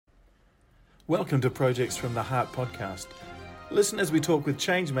Welcome to Projects from the Heart podcast. Listen as we talk with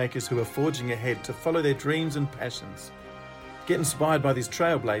changemakers who are forging ahead to follow their dreams and passions. Get inspired by these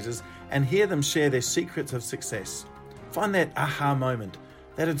trailblazers and hear them share their secrets of success. Find that aha moment,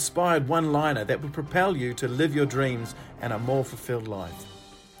 that inspired one-liner that will propel you to live your dreams and a more fulfilled life.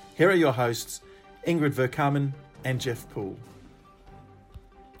 Here are your hosts, Ingrid Verkamen and Jeff Poole.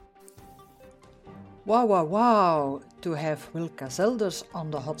 Wow, to have Wilka Zelders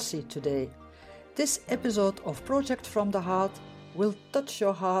on the hot seat today. This episode of Project from the Heart will touch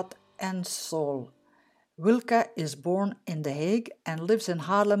your heart and soul. Wilka is born in The Hague and lives in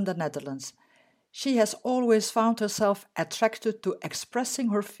Haarlem, the Netherlands. She has always found herself attracted to expressing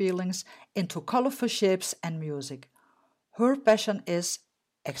her feelings into colorful shapes and music. Her passion is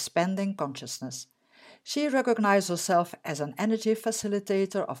expanding consciousness. She recognizes herself as an energy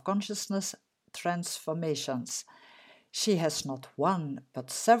facilitator of consciousness transformations. She has not one,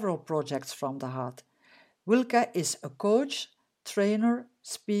 but several projects from the heart. Wilka is a coach, trainer,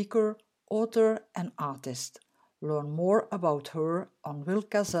 speaker, author, and artist. Learn more about her on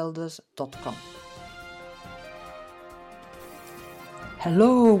wilkazelders.com.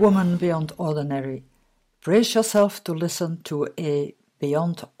 Hello, woman beyond ordinary. Brace yourself to listen to a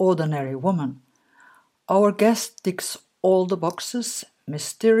beyond ordinary woman. Our guest ticks all the boxes: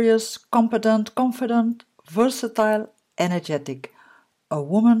 mysterious, competent, confident, versatile, energetic. A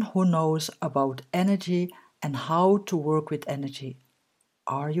woman who knows about energy and how to work with energy.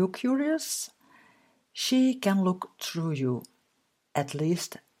 Are you curious? She can look through you. At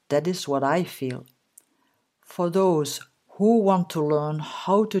least that is what I feel. For those who want to learn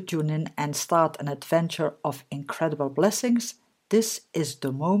how to tune in and start an adventure of incredible blessings, this is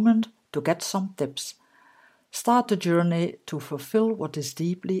the moment to get some tips. Start the journey to fulfill what is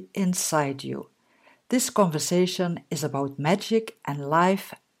deeply inside you. This conversation is about magic and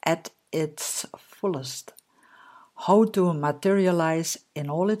life at its fullest. How to materialize in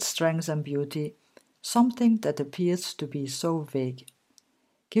all its strength and beauty something that appears to be so vague.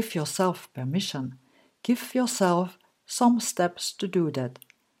 Give yourself permission. Give yourself some steps to do that.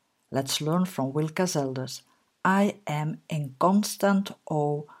 Let's learn from Wilka Zelders. I am in constant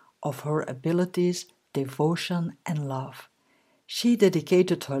awe of her abilities, devotion, and love. She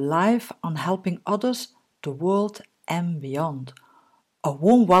dedicated her life on helping others, the world, and beyond. A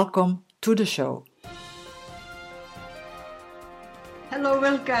warm welcome to the show. Hello,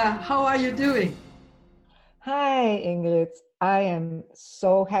 Wilka. How are you doing? Hi, Ingrid. I am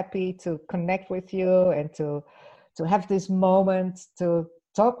so happy to connect with you and to have this moment to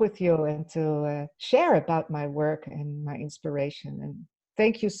talk with you and to share about my work and my inspiration. And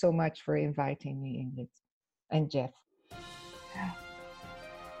thank you so much for inviting me, Ingrid and Jeff.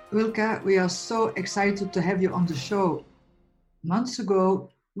 Wilka, we are so excited to have you on the show. Months ago,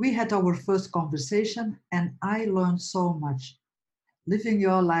 we had our first conversation and I learned so much. Living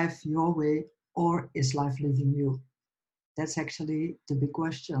your life your way, or is life living you? That's actually the big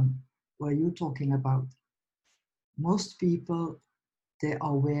question. What are you talking about? Most people, they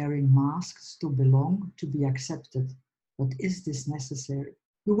are wearing masks to belong, to be accepted. But is this necessary?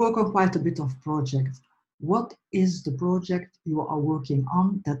 You work on quite a bit of project. What is the project you are working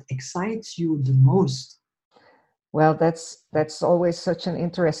on that excites you the most? Well, that's always such an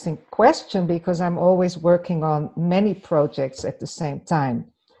interesting question because I'm always working on many projects at the same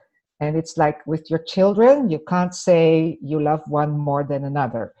time. And it's like with your children, you can't say you love one more than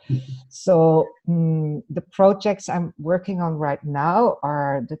another. So the projects I'm working on right now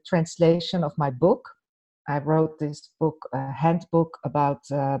are the translation of my book. I wrote this book, a handbook about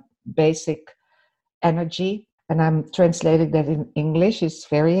basic energy, and I'm translating that in English. It's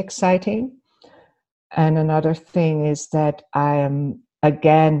very exciting. And another thing is that I am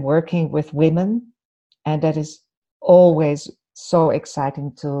again working with women, and that is always so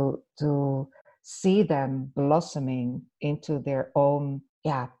exciting to see them blossoming into their own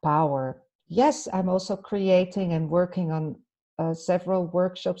power. Yes, I'm also creating and working on several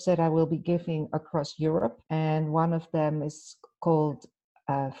workshops that I will be giving across Europe, and one of them is called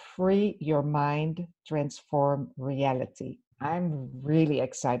Free Your Mind, Transform Reality. I'm really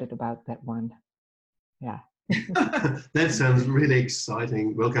excited about that one. Yeah. That sounds really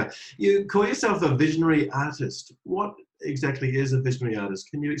exciting, Wilka. You call yourself a visionary artist. What exactly is a visionary artist?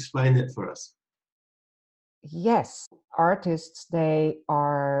 Can you explain that for us? Yes, artists, they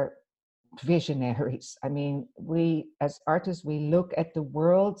are visionaries. I mean, we as artists, we look at the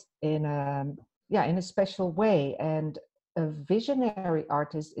world in a special way, and a visionary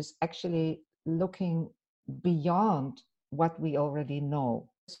artist is actually looking beyond what we already know.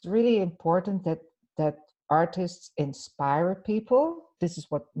 It's really important that artists inspire people. This is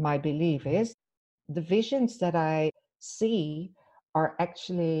what my belief is. the visions that I see are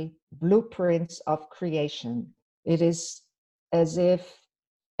actually blueprints of creation. It is as if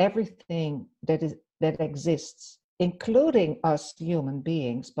everything that exists, including us human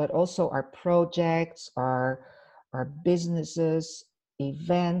beings, but also our projects, our businesses,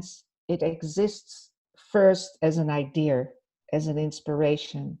 events, it exists first as an idea, as an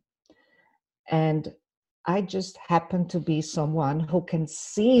inspiration. And I just happen to be someone who can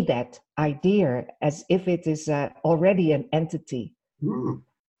see that idea as if it is already an entity. Mm.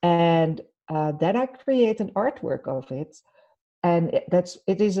 And then I create an artwork of it. And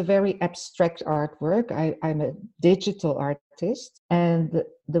it is a very abstract artwork. I'm a digital artist. And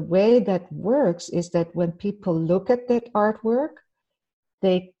the way that works is that when people look at that artwork,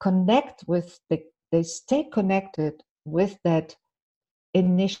 they they stay connected with that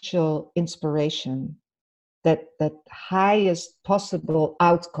initial inspiration, that highest possible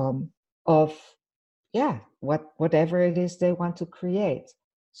outcome of whatever it is they want to create.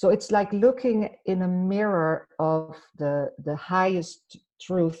 So it's like looking in a mirror of the highest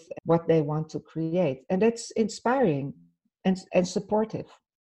truth, what they want to create, and that's inspiring and supportive.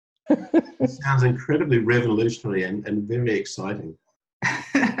 It sounds incredibly revolutionary and very exciting.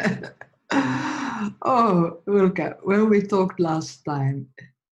 Oh, Wilke, when we talked last time,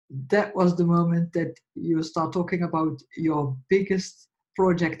 that was the moment that you start talking about your biggest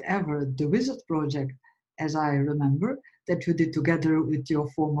project ever, the Wizard Project, as I remember, that you did together with your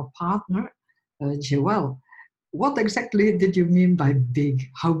former partner, Joelle. What exactly did you mean by big?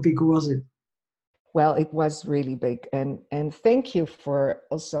 How big was it? Well, it was really big, and thank you for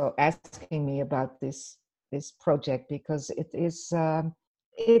also asking me about this project, because it is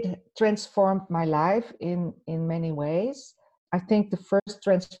it transformed my life in many ways. I think the first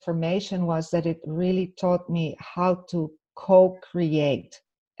transformation was that it really taught me how to co-create,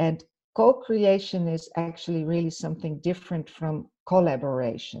 and co-creation is actually really something different from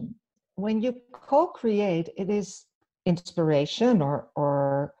collaboration. When you co-create, it is inspiration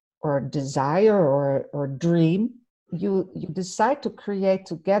or desire or dream. You decide to create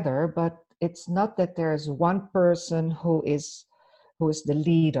together, but it's not that there's one person who is the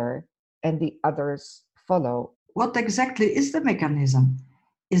leader and the others follow. What exactly is the mechanism?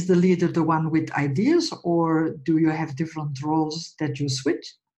 Is the leader the one with ideas, or do you have different roles that you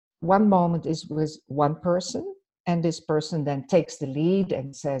switch? One moment is with one person, and this person then takes the lead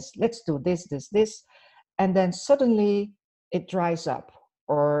and says, let's do this, this, this. And then suddenly it dries up,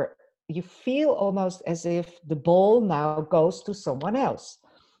 or you feel almost as if the ball now goes to someone else.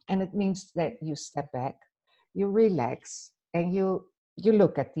 And it means that you step back, you relax, and you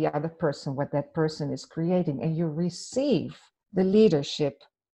look at the other person, what that person is creating, and you receive the leadership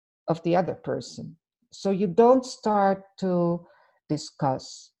of the other person. So you don't start to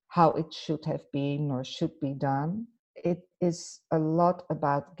discuss how it should have been or should be done. It is a lot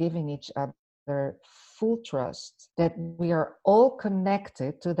about giving each other full trust that we are all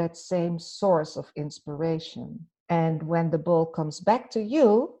connected to that same source of inspiration. And when the ball comes back to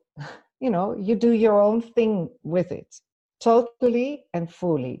you, you do your own thing with it, totally and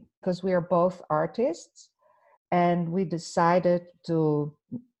fully, because we are both artists, and we decided to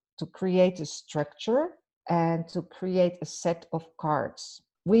create a structure and to create a set of cards.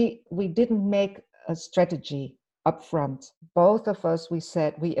 We didn't make a strategy up front. Both of us,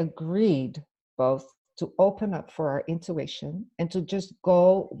 we agreed both to open up for our intuition and to just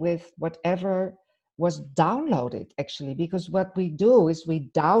go with whatever was downloaded, actually, because what we do is we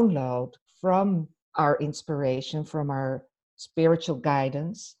download from our inspiration, from our spiritual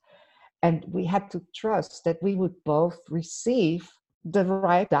guidance, and we had to trust that we would both receive the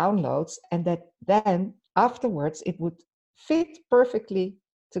right downloads, and that then afterwards it would fit perfectly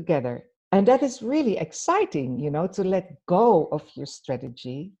together. And that is really exciting, to let go of your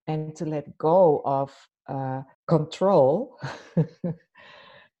strategy and to let go of control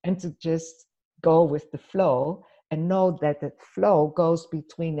and to just go with the flow and know that the flow goes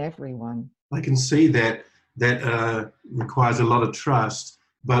between everyone. I can see that requires a lot of trust,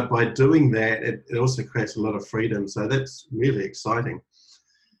 but by doing that, it also creates a lot of freedom. So that's really exciting.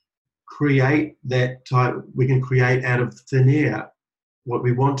 Create that type, we can create out of thin air what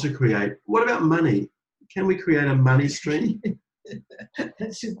we want to create. What about money? Can we create a money stream?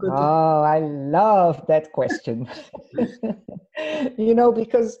 Oh, I love that question.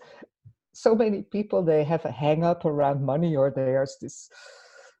 Because so many people, they have a hang up around money, or there's this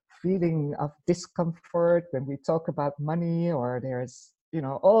feeling of discomfort when we talk about money, or there's,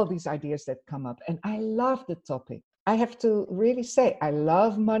 all these ideas that come up. And I love the topic. I have to really say, I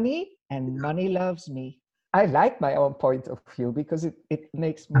love money and money loves me. I like my own point of view because it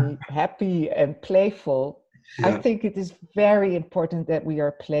makes me happy and playful. I Yeah. think it is very important that we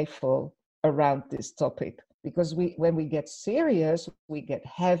are playful around this topic because when we get serious, we get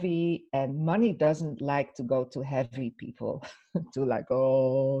heavy, and money doesn't like to go to heavy people to like,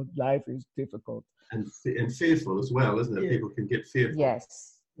 oh, life is difficult. And fearful as well, isn't it? Yeah. People can get fearful.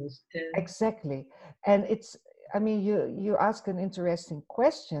 Yes, Yes. exactly. And it's, I mean, you ask an interesting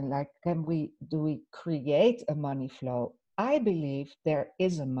question, like, do we create a money flow? I believe there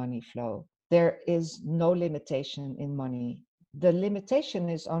is a money flow. There is no limitation in money. The limitation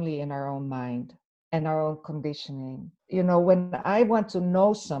is only in our own mind and our own conditioning. You know, when I want to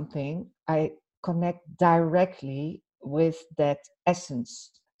know something, I connect directly with that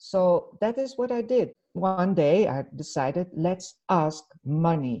essence. So that is what I did. One day I decided, let's ask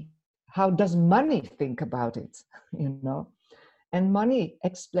money. How does money think about it? You know? And money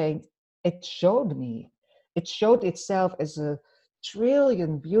explained, it showed me. It showed itself as a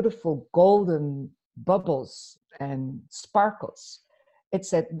trillion beautiful golden bubbles and sparkles. It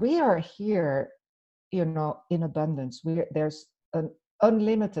said, we are here, you know, in abundance. There's an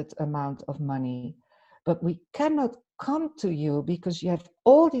unlimited amount of money, but we cannot come to you because you have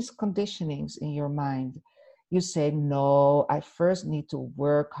all these conditionings in your mind. You say, no, I first need to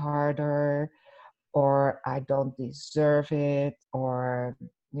work harder, or I don't deserve it, or,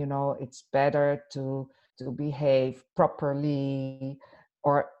 you know, it's better to behave properly,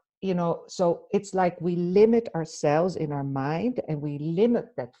 or, you know, so it's like we limit ourselves in our mind and we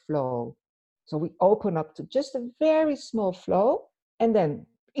limit that flow. So we open up to just a very small flow, and then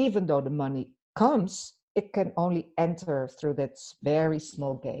even though the money comes, it can only enter through that very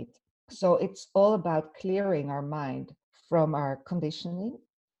small gate. So it's all about clearing our mind from our conditioning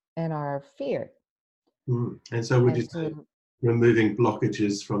and our fear. And so would you And say to, removing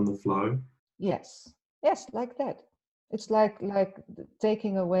blockages from the flow? yes, yes, like that. It's like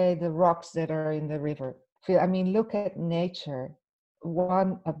taking away the rocks that are in the river. I mean, look at nature.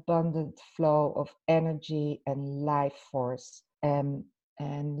 One abundant flow of energy and life force, and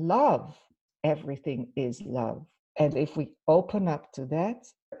love. Everything is love. And if we open up to that,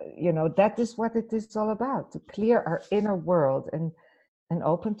 you know, that is what it is all about, to clear our inner world and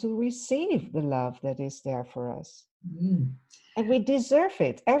open to receive the love that is there for us. Mm, And we deserve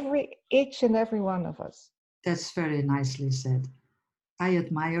it, each and every one of us. that's very nicely said. I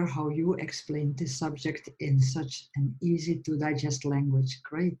admire how you explain this subject in such an easy to digest language.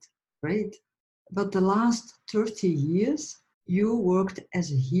 Great, great. But the last 30 years, you worked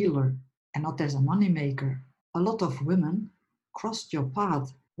as a healer and not as a moneymaker. A lot of women crossed your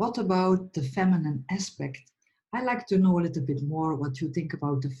path. What about the feminine aspect? I like to know a little bit more what you think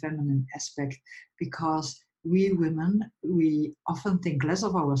about the feminine aspect, because we women, we often think less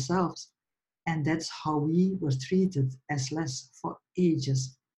of ourselves, and that's how we were treated as less for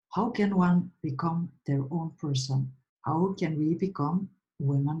ages. How can one become their own person? How can we become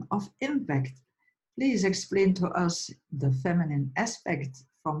women of impact? Please explain to us the feminine aspect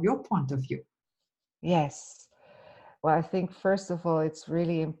from your point of view. Yes. Well, I think first of all, it's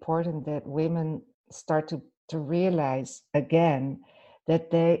really important that women start to realize again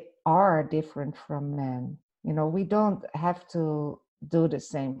that they are different from men. You know, we don't have to do the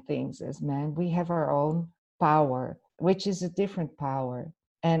same things as men. We have our own power, which is a different power.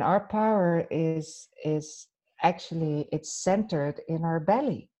 And our power is actually, it's centered in our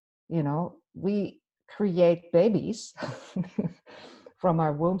belly. You know, we create babies from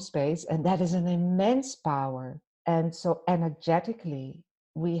our womb space, and that is an immense power. And so energetically,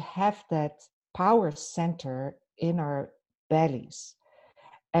 we have that power center in our bellies.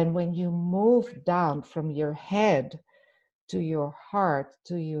 And when you move down from your head to your heart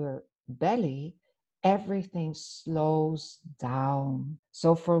to your belly, everything slows down.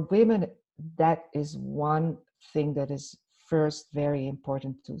 So for women, that is one thing that is first very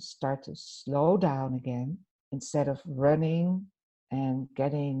important, to start to slow down again instead of running and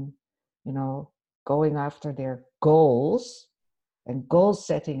getting, you know, going after their goals. And goal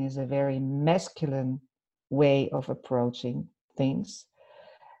setting is a very masculine way of approaching things.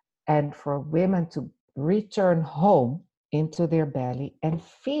 And for women to return home into their belly and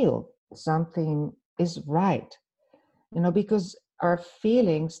feel something is right, you know, because our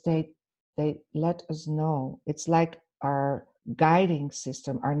feelings, they let us know. It's like our guiding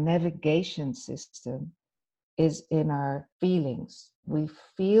system, our navigation system is in our feelings. We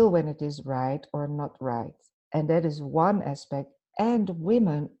feel when it is right or not right. And that is one aspect. And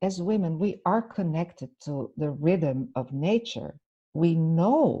women, as women, we are connected to the rhythm of nature. We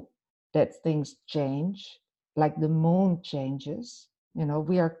know that things change, like the moon changes. You know,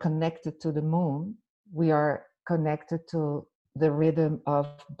 we are connected to the moon. We are connected to the rhythm of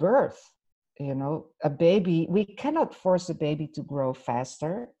birth. You know, a baby, we cannot force a baby to grow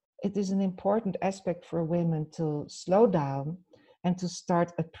faster. It is an important aspect for women to slow down and to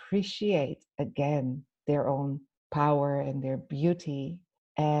start appreciate again their own power and their beauty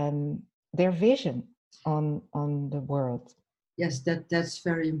and their vision on the world. Yes, that's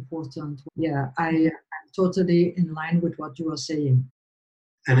very important. Yeah, I'm totally in line with what you are saying.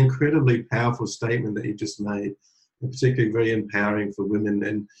 An incredibly powerful statement that you just made, and particularly very empowering for women,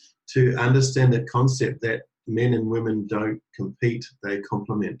 and to understand that concept that men and women don't compete, they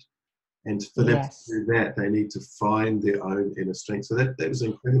complement. And for them to do that, they need to find their own inner strength. So that was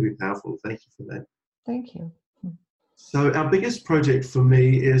incredibly powerful. Thank you for that. Thank you. So our biggest project for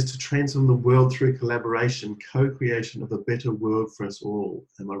me is to transform the world through collaboration, co-creation of a better world for us all.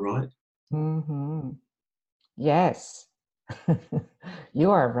 Am I right? Mm-hmm. Yes,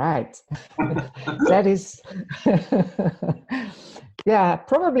 you are right. That is, yeah,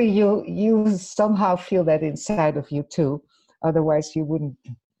 probably you somehow feel that inside of you too. Otherwise you wouldn't,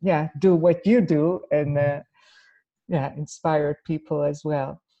 do what you do and, inspire people as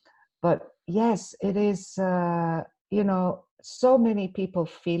well. But yes, it is, so many people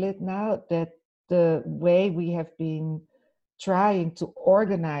feel it now that the way we have been trying to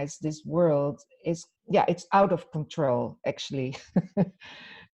organize this world is, it's out of control, actually.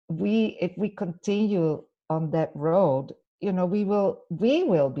 If we continue on that road, we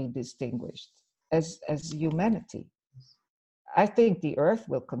will be distinguished as humanity. I think the earth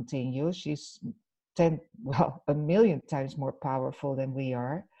will continue. She's 1 million times more powerful than we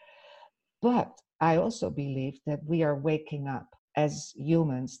are. But I also believe that we are waking up as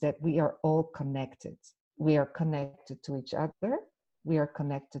humans, that we are all connected. We are connected to each other. We are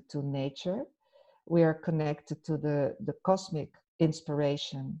connected to nature. We are connected to the cosmic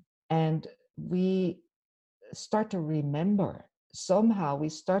inspiration. And we start to remember, somehow we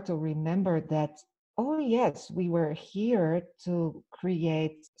start to remember that, oh yes, we were here to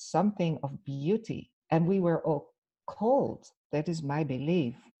create something of beauty. And we were all called, that is my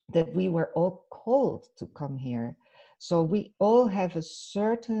belief, that we were all called to come here. So we all have a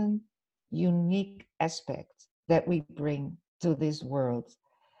certain unique aspect that we bring to this world.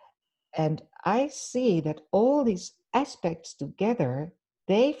 And I see that all these aspects together,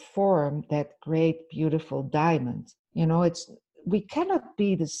 they form that great, beautiful diamond. We cannot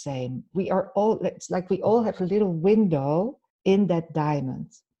be the same. It's like we all have a little window in that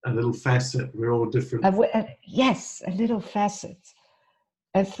diamond. A little facet, we're all different. Yes, a little facet.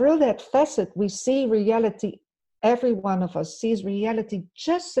 And through that facet, we see reality. Every one of us sees reality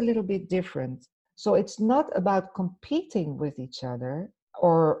just a little bit different. So it's not about competing with each other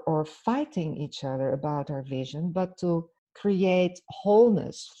or fighting each other about our vision, but to create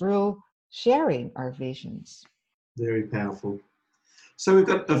wholeness through sharing our visions. Very powerful. So we've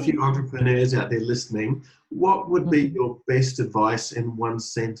got a few entrepreneurs out there listening. What would be your best advice in one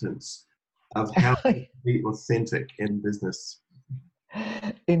sentence of how to be authentic in business?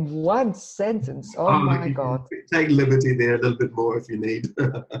 In one sentence? Oh my God. Take liberty there a little bit more if you need.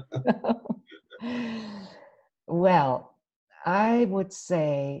 Well, I would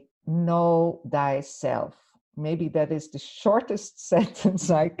say know thyself. Maybe that is the shortest sentence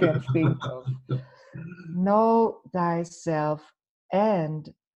I can think of. Know thyself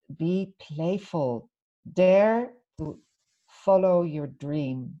and be playful. Dare to follow your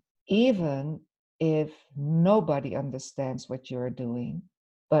dream, even if nobody understands what you're doing.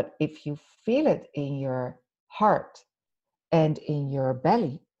 But if you feel it in your heart and in your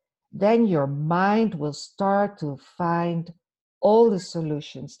belly, then your mind will start to find all the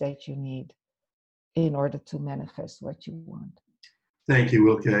solutions that you need in order to manifest what you want. Thank you,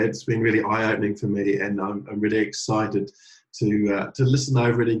 Wilke. It's been really eye-opening for me, and I'm really excited to listen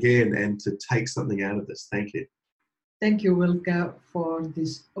over it again and to take something out of this. Thank you. Thank you, Wilke, for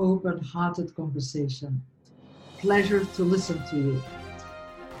this open-hearted conversation. Pleasure to listen to you.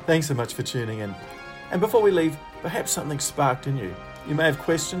 Thanks so much for tuning in. And before we leave, perhaps something sparked in you. You may have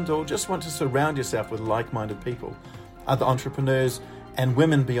questions or just want to surround yourself with like-minded people, other entrepreneurs, and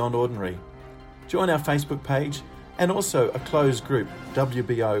women beyond ordinary. Join our Facebook page and also a closed group,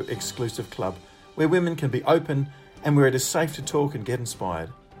 WBO Exclusive Club, where women can be open and where it is safe to talk and get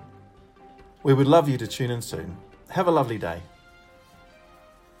inspired. We would love you to tune in soon. Have a lovely day.